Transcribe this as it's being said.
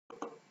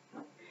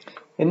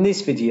In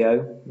this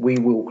video, we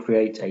will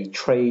create a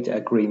trade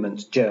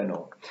agreement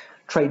journal.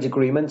 Trade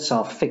agreements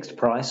are fixed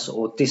price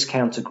or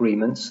discount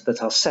agreements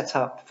that are set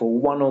up for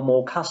one or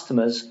more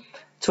customers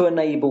to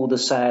enable the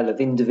sale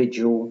of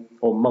individual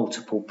or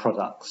multiple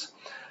products.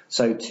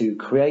 So to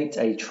create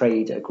a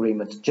trade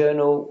agreement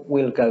journal,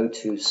 we'll go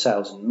to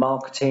Sales and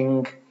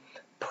Marketing,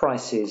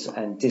 Prices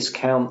and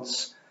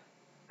Discounts,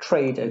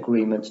 Trade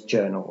Agreement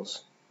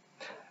Journals.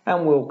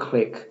 And we'll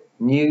click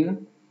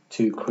New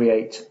to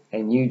create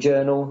a new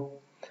journal,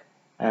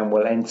 and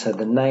we'll enter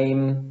the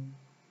name.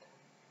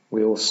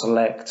 We will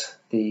select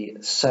the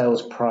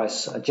sales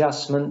price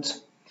adjustment,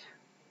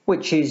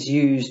 which is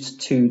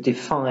used to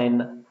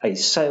define a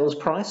sales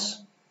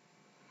price,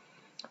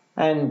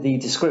 and the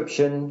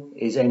description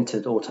is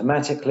entered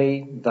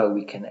automatically, though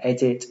we can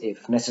edit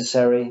if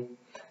necessary.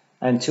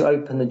 And to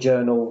open the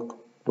journal,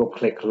 we'll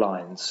click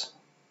Lines.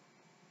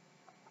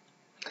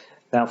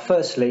 Now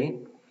firstly,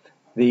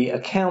 the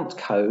account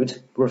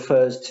code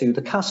refers to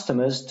the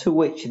customers to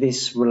which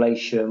this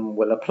relation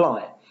will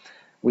apply.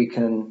 We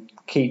can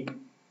keep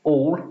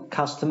all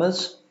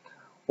customers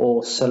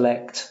or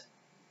select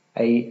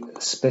a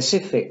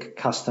specific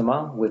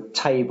customer with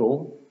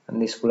table,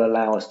 and this will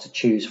allow us to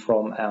choose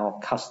from our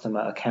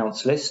customer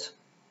accounts list.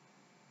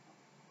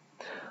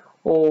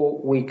 Or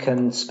we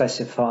can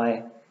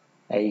specify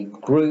a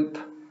group,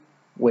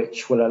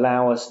 which will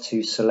allow us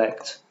to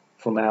select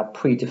from our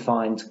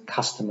predefined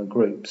customer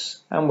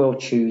groups, and we'll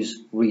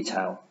choose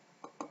retail.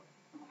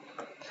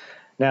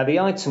 Now the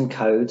item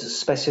code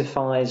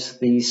specifies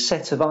the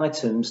set of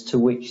items to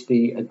which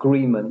the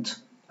agreement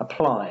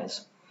applies.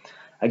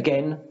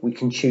 Again, we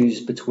can choose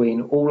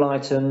between all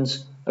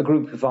items, a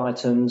group of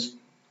items,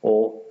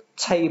 or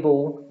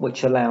table,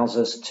 which allows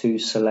us to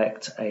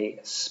select a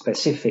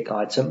specific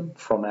item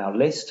from our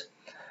list,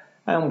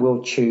 and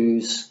we'll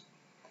choose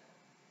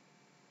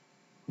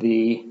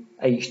the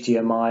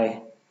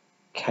HDMI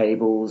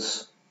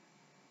cables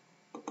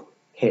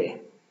here.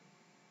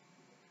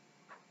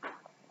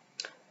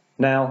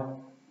 Now,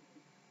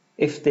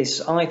 if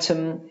this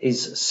item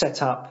is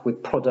set up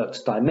with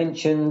product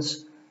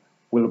dimensions,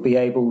 we'll be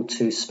able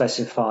to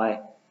specify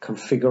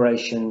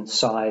configuration,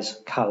 size,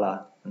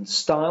 color, and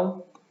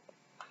style.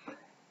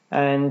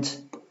 And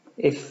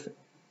if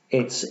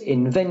its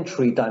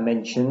inventory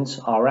dimensions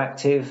are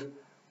active,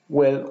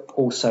 we'll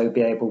also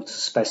be able to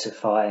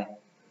specify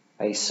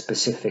a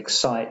specific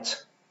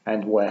site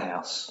and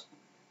warehouse.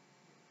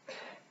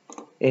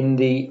 In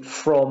the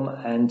from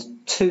and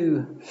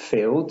to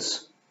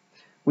fields,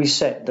 we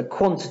set the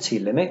quantity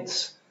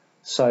limits,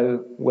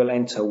 so we'll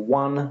enter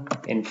 1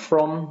 in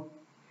from,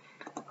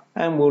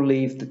 and we'll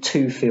leave the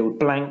to field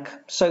blank,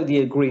 so the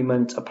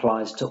agreement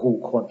applies to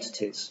all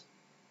quantities.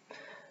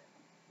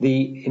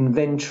 The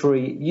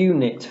inventory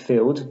unit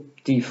field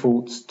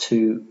defaults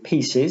to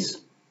pieces,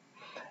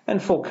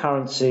 and for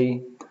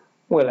currency,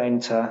 we'll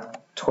enter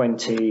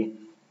 20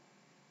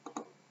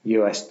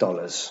 US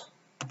dollars,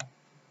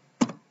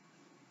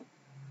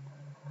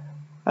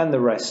 and the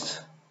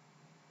rest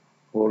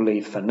we'll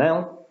leave for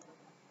now.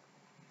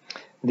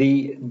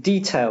 The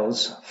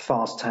Details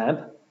fast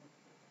tab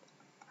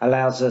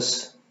allows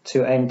us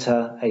to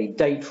enter a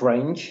date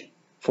range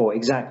for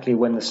exactly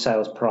when the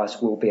sales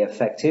price will be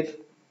effective.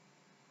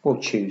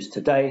 We'll choose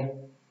today.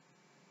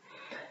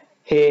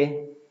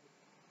 Here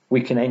we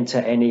can enter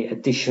any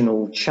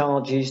additional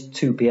charges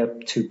to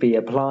be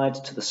applied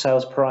to the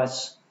sales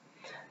price.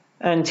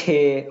 And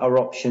here are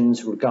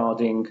options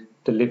regarding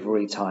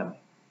delivery time.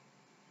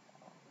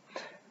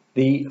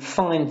 The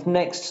Find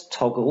Next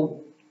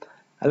toggle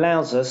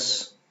allows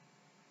us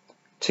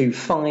to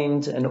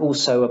find and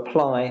also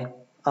apply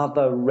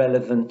other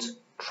relevant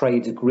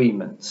trade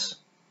agreements.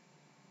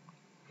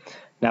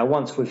 Now,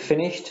 once we've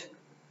finished,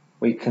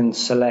 we can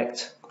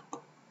select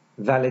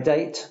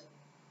Validate,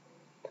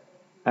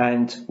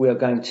 and we are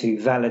going to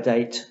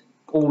validate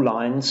all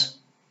lines.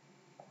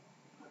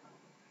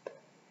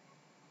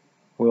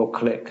 We'll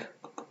click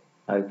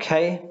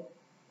OK,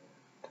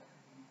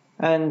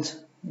 and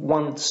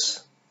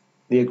once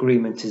the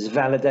agreement is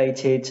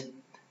validated,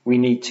 we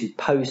need to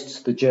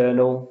post the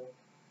journal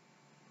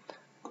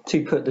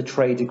to put the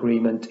trade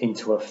agreement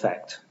into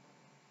effect,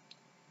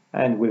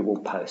 and we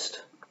will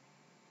post.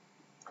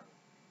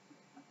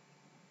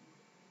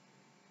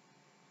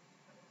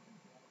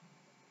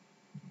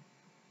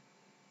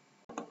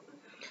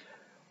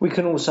 We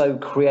can also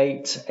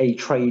create a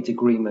trade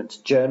agreement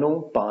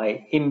journal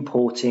by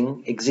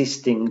importing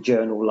existing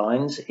journal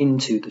lines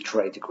into the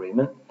trade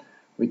agreement.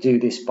 We do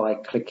this by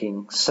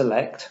clicking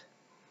Select,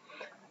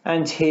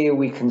 and here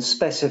we can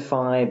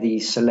specify the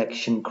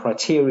selection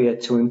criteria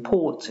to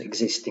import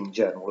existing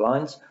journal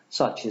lines,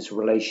 such as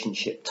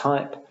relationship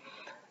type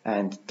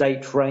and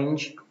date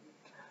range.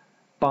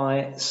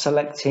 By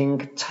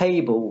selecting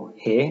Table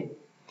here,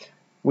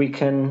 we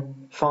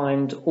can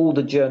find all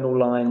the journal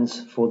lines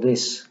for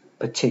this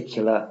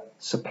particular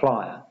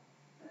supplier,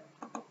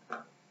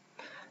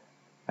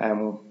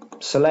 and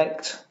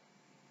select.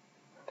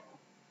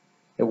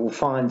 It will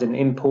find and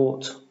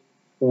import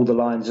all the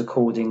lines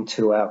according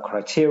to our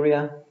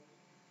criteria,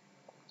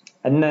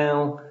 And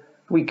now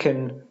we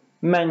can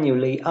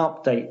manually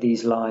update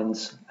these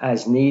lines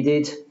as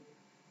needed,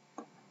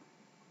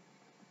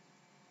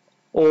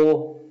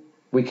 or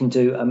we can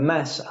do a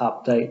mass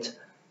update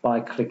by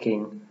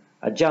clicking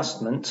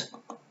Adjustment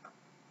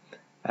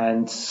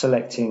and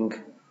selecting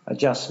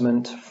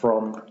Adjustment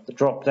from the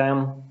drop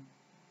down.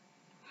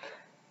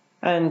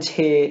 And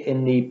here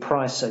in the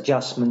price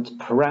adjustment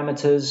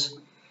parameters,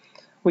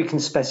 we can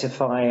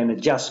specify an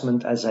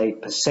adjustment as a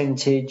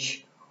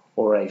percentage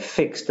or a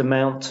fixed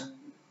amount.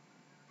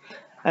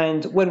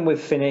 And when we've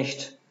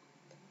finished,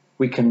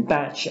 we can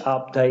batch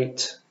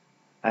update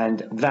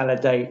and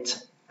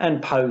validate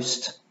and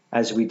post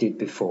as we did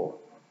before.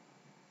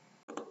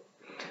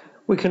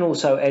 We can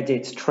also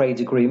edit trade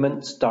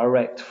agreements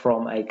direct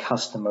from a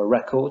customer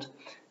record.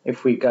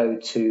 If we go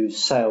to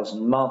Sales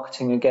and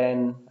Marketing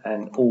again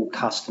and All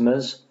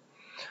Customers,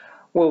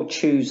 we'll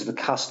choose the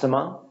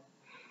customer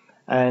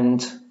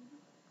and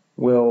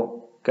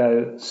we'll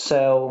go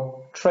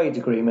Sell, Trade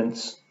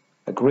Agreements,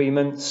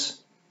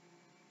 Agreements.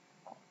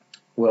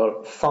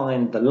 We'll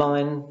find the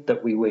line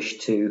that we wish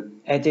to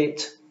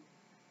edit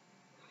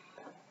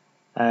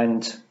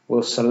and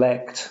we'll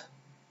select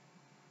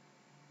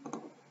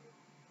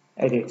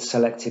Edit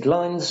Selected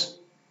Lines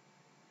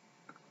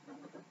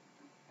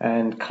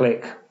and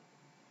click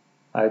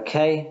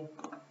OK.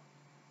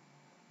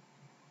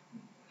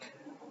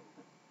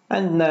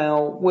 And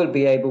now we'll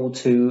be able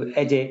to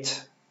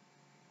edit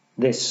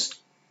this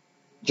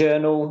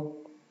journal,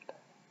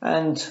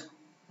 and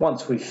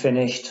once we've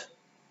finished,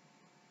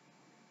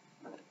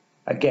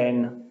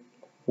 again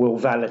we'll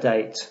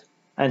validate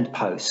and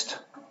post.